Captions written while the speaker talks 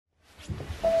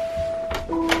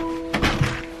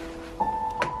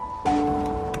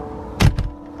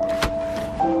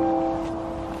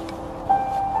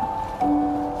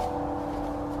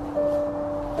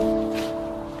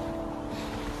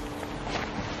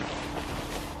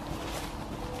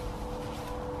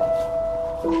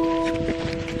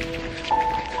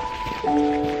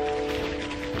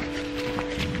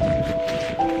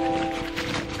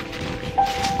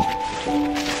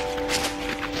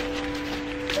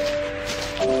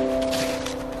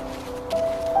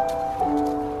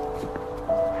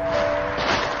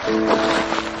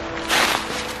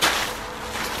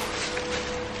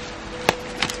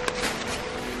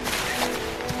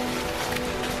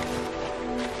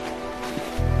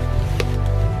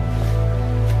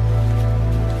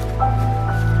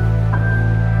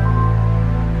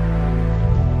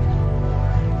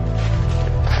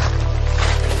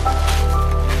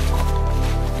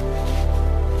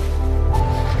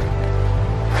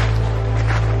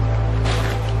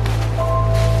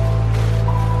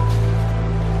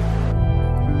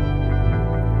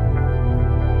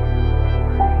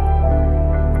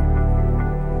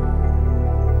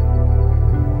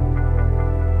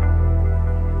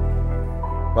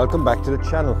Welcome back to the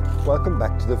channel, welcome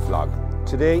back to the vlog.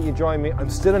 Today you join me, I'm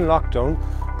still in lockdown,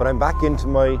 but I'm back into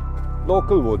my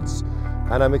local woods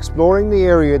and I'm exploring the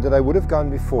area that I would have gone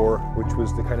before, which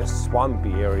was the kind of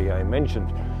swampy area I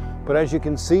mentioned. But as you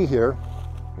can see here,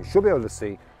 you should be able to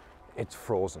see, it's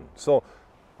frozen. So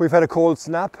we've had a cold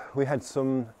snap, we had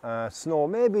some snow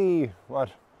maybe,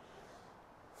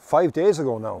 5 days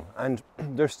ago now, and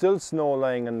there's still snow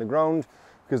lying on the ground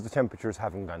because the temperatures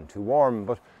haven't gone too warm.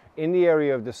 But in the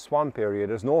area of the swamp area,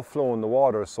 there's no flow in the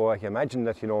water, so I can imagine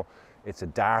that, you know, it's a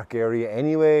dark area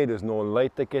anyway. There's no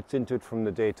light that gets into it from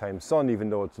the daytime sun, even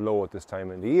though it's low at this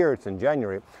time of the year. It's in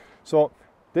January. So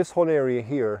this whole area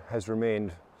here has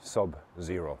remained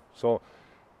sub-zero. So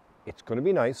it's going to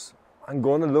be nice. I'm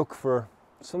going to look for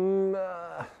some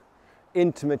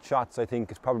intimate shots, I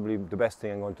think is probably the best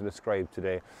thing I'm going to describe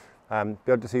today. Be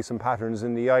able to see some patterns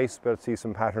in the ice, be able to see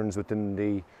some patterns within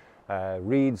the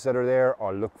reeds that are there,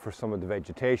 or look for some of the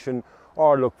vegetation,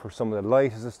 or look for some of the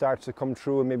light as it starts to come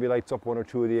through and maybe lights up one or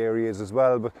two of the areas as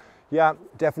well. But yeah,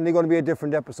 definitely going to be a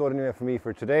different episode anyway for me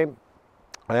for today.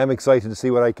 I am excited to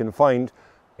see what I can find.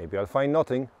 Maybe I'll find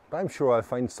nothing, but I'm sure I'll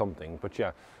find something. But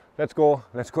yeah, let's go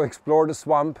explore the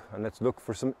swamp and let's look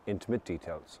for some intimate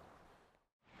details.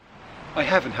 I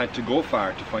haven't had to go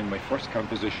far to find my first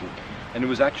composition, and it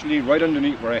was actually right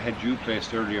underneath where I had you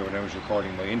placed earlier when I was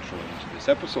recording my intro into this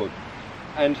episode.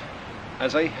 And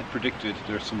as I had predicted,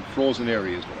 there's some frozen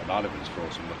areas. Well, a lot of it is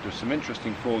frozen, but there's some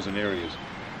interesting frozen areas.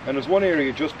 And there's one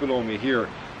area just below me here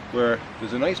where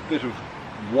there's a nice bit of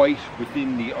white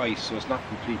within the ice, so it's not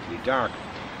completely dark.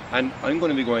 And I'm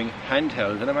going to be going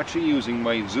handheld, and I'm actually using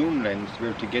my zoom lens to be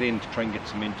able to get in to try and get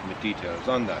some intimate details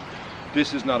on that.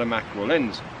 This is not a macro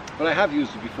lens, but I have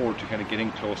used it before to kind of get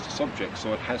in close to subjects,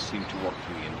 so it has seemed to work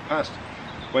for me in the past.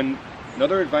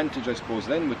 Another advantage, I suppose,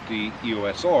 then with the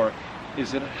eos-r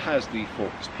is that it has the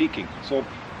focus peaking. So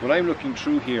when I'm looking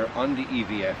through here on the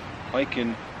EVF, I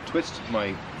can twist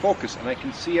my focus and I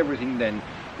can see everything then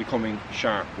becoming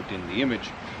sharp within the image.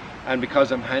 And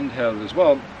because I'm handheld as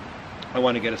well, I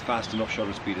want to get as fast enough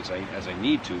shutter speed as I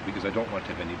need to, because I don't want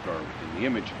to have any blur within the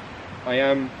image. I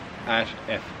am at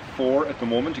F4 at the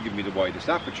moment to give me the widest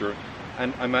aperture,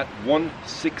 and I'm at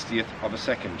 1/60th of a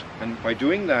second, and by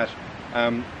doing that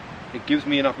it gives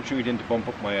me an opportunity then to bump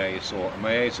up my ISO, and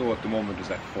my ISO at the moment is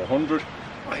at 400.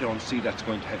 I don't see that's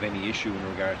going to have any issue in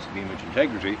regards to the image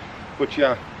integrity, but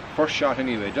yeah, first shot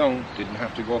anyway down, didn't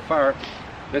have to go far.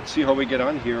 Let's see how we get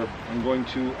on here. I'm going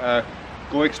to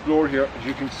go explore here. As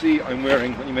you can see, I'm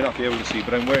wearing, well, you may not be able to see,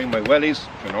 but I'm wearing my wellies,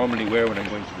 which I normally wear when I'm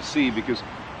going to the sea, because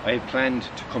I had planned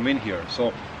to come in here.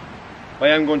 So I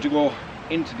am going to go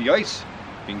into the ice,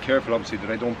 being careful obviously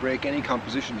that I don't break any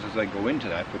compositions as I go into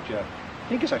that, but yeah, I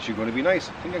think it's actually going to be nice.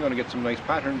 I think I'm going to get some nice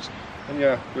patterns, and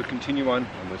yeah, we'll continue on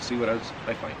and we'll see what else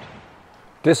I find.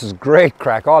 This is great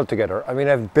crack altogether. I mean,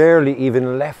 I've barely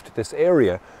even left this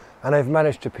area and I've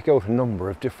managed to pick out a number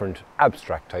of different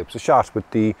abstract types of shots with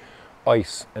the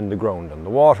ice and the ground and the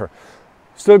water.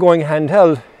 Still going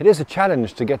handheld, it is a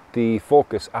challenge to get the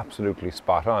focus absolutely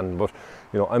spot on, but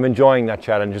you know, I'm enjoying that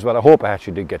challenge as well. I hope I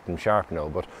actually did get them sharp now,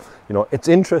 but you know, it's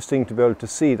interesting to be able to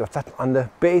see that on the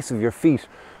base of your feet,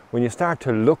 when you start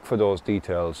to look for those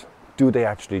details, do they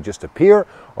actually just appear,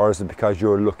 or is it because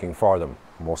you're looking for them?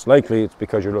 Most likely it's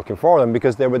because you're looking for them,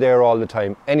 because they were there all the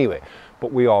time anyway,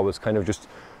 but we always kind of just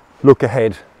look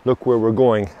ahead, look where we're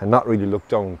going, and not really look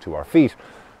down to our feet.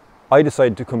 I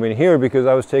decided to come in here because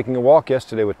I was taking a walk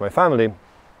yesterday with my family,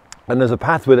 and there's a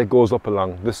pathway that goes up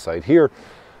along this side here,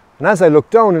 and as I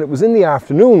looked down, and it was in the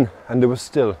afternoon and there was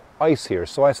still ice here,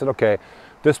 so I said, okay,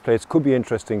 this place could be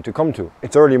interesting to come to.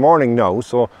 It's early morning now,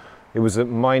 so it was at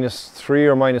 -3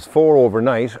 or -4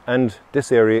 overnight, and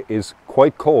this area is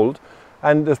quite cold,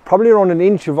 and there's probably around 1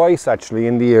 inch of ice actually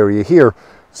in the area here.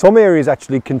 Some areas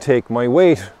actually can take my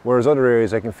weight, whereas other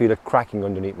areas I can feel it cracking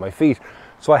underneath my feet.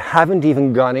 So I haven't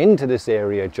even gone into this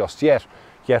area just yet,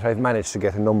 yet I've managed to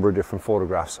get a number of different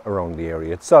photographs around the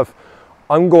area itself.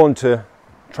 I'm going to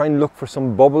try and look for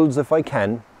some bubbles if I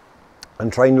can,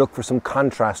 and try and look for some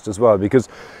contrast as well, because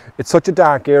it's such a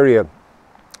dark area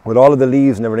with all of the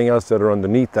leaves and everything else that are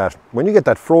underneath that. When you get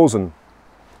that frozen,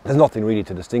 there's nothing really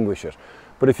to distinguish it.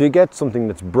 But if you get something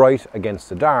that's bright against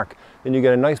the dark, then you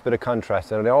get a nice bit of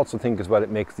contrast, and I also think as well it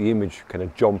makes the image kind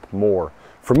of jump more.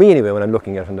 For me anyway, when I'm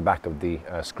looking at it in the back of the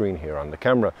screen here on the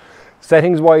camera.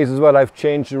 Settings wise as well, I've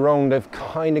changed around. I've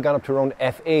kind of gone up to around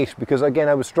F8, because again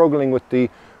I was struggling with the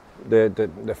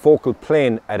focal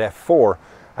plane at F4,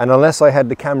 and unless I had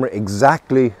the camera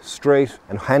exactly straight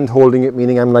and hand holding it,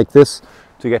 meaning I'm like this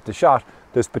to get the shot,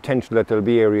 there's potential that there'll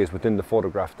be areas within the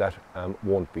photograph that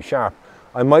won't be sharp.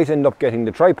 I might end up getting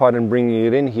the tripod and bringing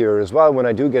it in here as well when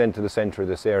I do get into the center of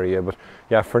this area, but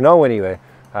yeah, for now anyway,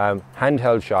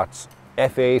 handheld shots,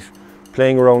 F8,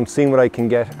 playing around, seeing what I can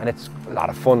get, and it's a lot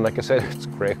of fun. Like I said, it's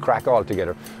great crack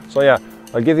altogether. So yeah,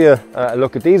 I'll give you a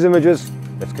look at these images.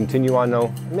 Let's continue on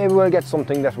now. Maybe we'll get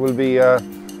something that will be a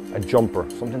jumper,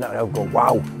 something that I'll go,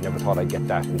 wow, never thought I'd get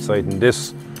that inside in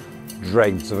this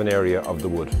dregs of an area of the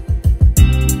wood.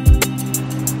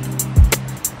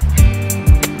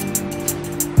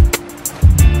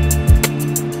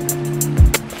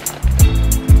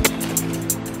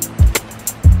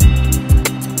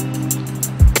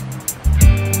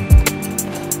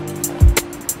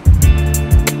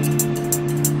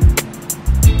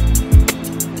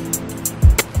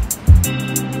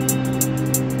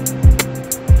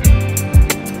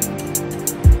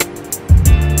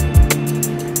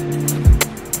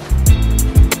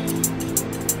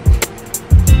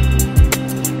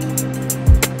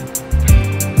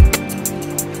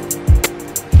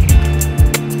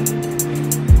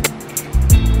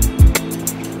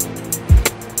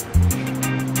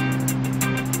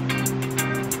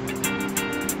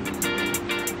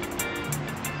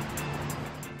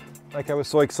 Like I was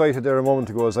so excited there a moment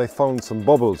ago as I found some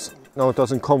bubbles. Now it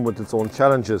doesn't come with its own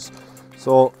challenges.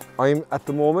 So at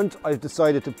the moment I've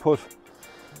decided to put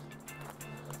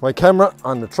my camera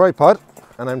on the tripod,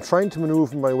 and I'm trying to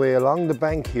maneuver my way along the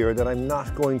bank here that I'm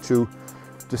not going to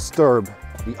disturb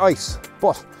the ice.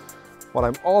 But what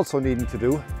I'm also needing to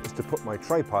do is to put my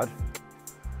tripod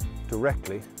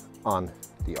directly on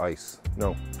the ice.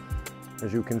 Now,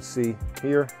 as you can see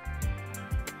here,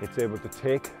 it's able to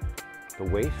take the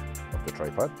weight of the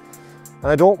tripod, and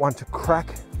I don't want to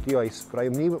crack the ice, but I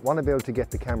want to be able to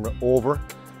get the camera over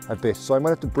a bit, so I might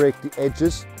have to break the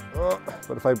edges,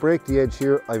 but if I break the edge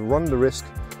here I run the risk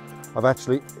of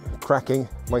actually cracking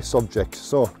my subject.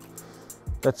 So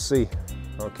let's see.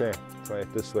 Okay, try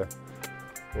it this way.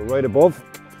 Go right above.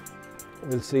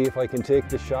 We'll see if I can take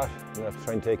this shot. I'm going to have to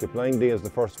try and take it blindly as the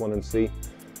first one and see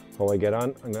how I get on.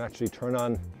 I'm going to actually turn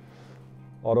on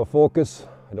autofocus.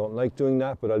 I don't like doing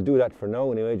that, but I'll do that for now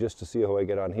anyway, just to see how I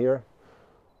get on here.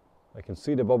 I can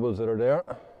see the bubbles that are there.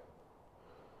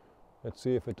 Let's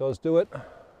see if it does do it.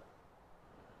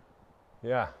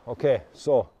 Yeah, okay,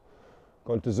 so I'm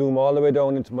going to zoom all the way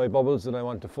down into my bubbles that I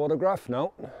want to photograph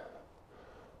now.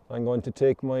 I'm going to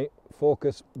take my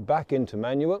focus back into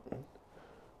manual.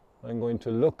 I'm going to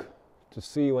look to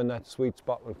see when that sweet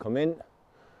spot will come in.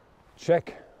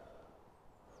 Check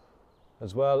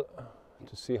as well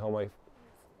to see how my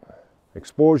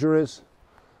exposure is,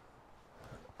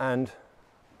 and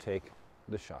take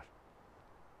the shot.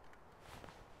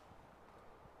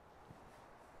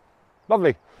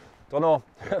 Lovely. Don't know,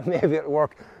 maybe it'll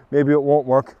work, maybe it won't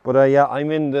work, but yeah,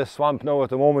 I'm in the swamp now at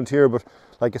the moment here, but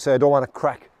like I said, I don't want to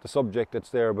crack the subject that's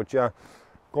there, but yeah,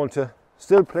 going to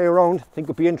still play around. Think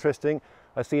it'll be interesting.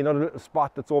 I see another little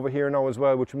spot that's over here now as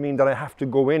well, which would mean that I have to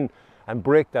go in and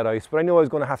break that ice, but I knew I was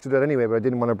going to have to do that anyway, but I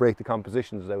didn't want to break the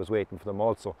compositions as I was waiting for them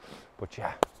also. But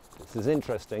yeah, this is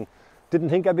interesting. Didn't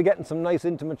think I'd be getting some nice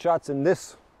intimate shots in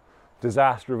this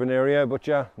disaster of an area, but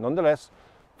yeah, nonetheless,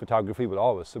 photography will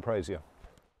always surprise you.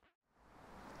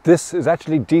 This is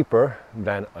actually deeper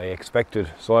than I expected.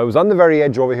 So I was on the very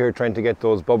edge over here trying to get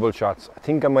those bubble shots. I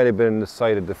think I might have been on the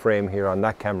side of the frame here on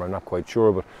that camera, I'm not quite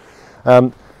sure,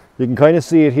 but you can kind of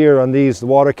see it here on these. The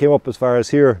water came up as far as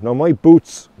here. Now my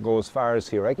boots go as far as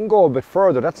here. I can go a bit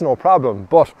further, that's no problem,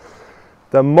 but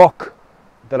the muck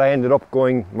that I ended up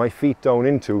going my feet down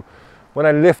into, when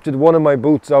I lifted one of my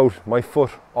boots out, my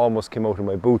foot almost came out of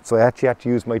my boot, so I actually had to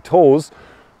use my toes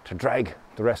to drag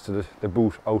the rest of the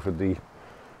boot out of the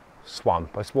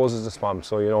swamp. I suppose it's a swamp,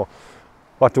 so you know,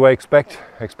 what do I expect?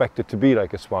 I expect it to be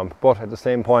like a swamp, but at the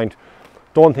same point,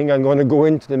 don't think I'm going to go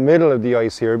into the middle of the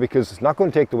ice here because it's not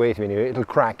going to take the weight of me anyway, it'll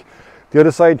crack. The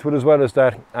other side to it as well is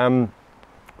that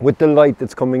with the light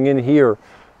that's coming in here,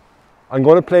 I'm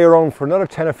going to play around for another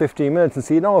 10 or 15 minutes and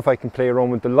see now if I can play around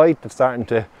with the light that's starting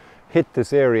to hit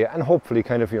this area and hopefully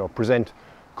kind of, you know, present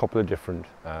a couple of different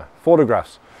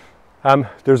photographs.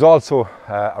 There's also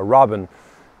a robin.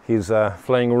 He's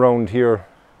flying around here.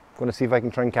 I'm going to see if I can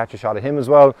try and catch a shot of him as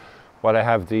well while I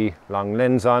have the long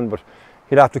lens on, but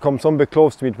he'd have to come some bit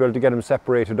close to me to be able to get him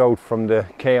separated out from the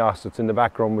chaos that's in the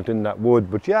background within that wood.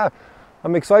 But yeah,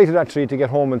 I'm excited actually to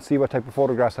get home and see what type of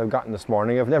photographs I've gotten this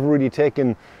morning. I've never really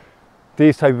taken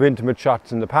these type of intimate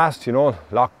shots in the past, you know.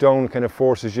 Lockdown kind of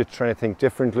forces you to try to think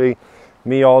differently.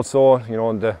 Me also, you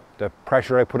know, the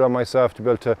pressure I put on myself to be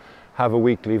able to have a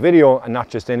weekly video, and not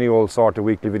just any old sort of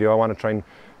weekly video. I want to try and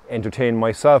entertain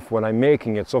myself when I'm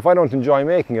making it. So if I don't enjoy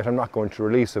making it, I'm not going to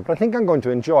release it. But I think I'm going to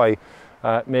enjoy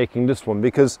making this one,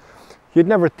 because you'd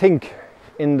never think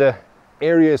in the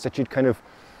areas that you'd kind of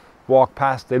walk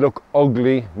past, they look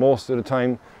ugly most of the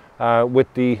time.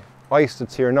 With the ice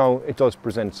that's here now, it does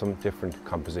present some different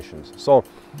compositions. So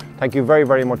thank you very,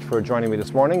 very much for joining me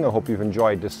this morning. I hope you've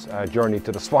enjoyed this journey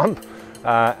to the swamp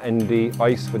and the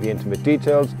ice for the intimate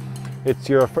details. If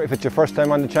it's your first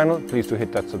time on the channel, please do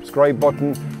hit that subscribe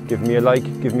button, give me a like,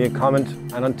 give me a comment,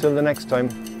 and until the next time,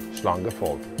 slán go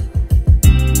fóill.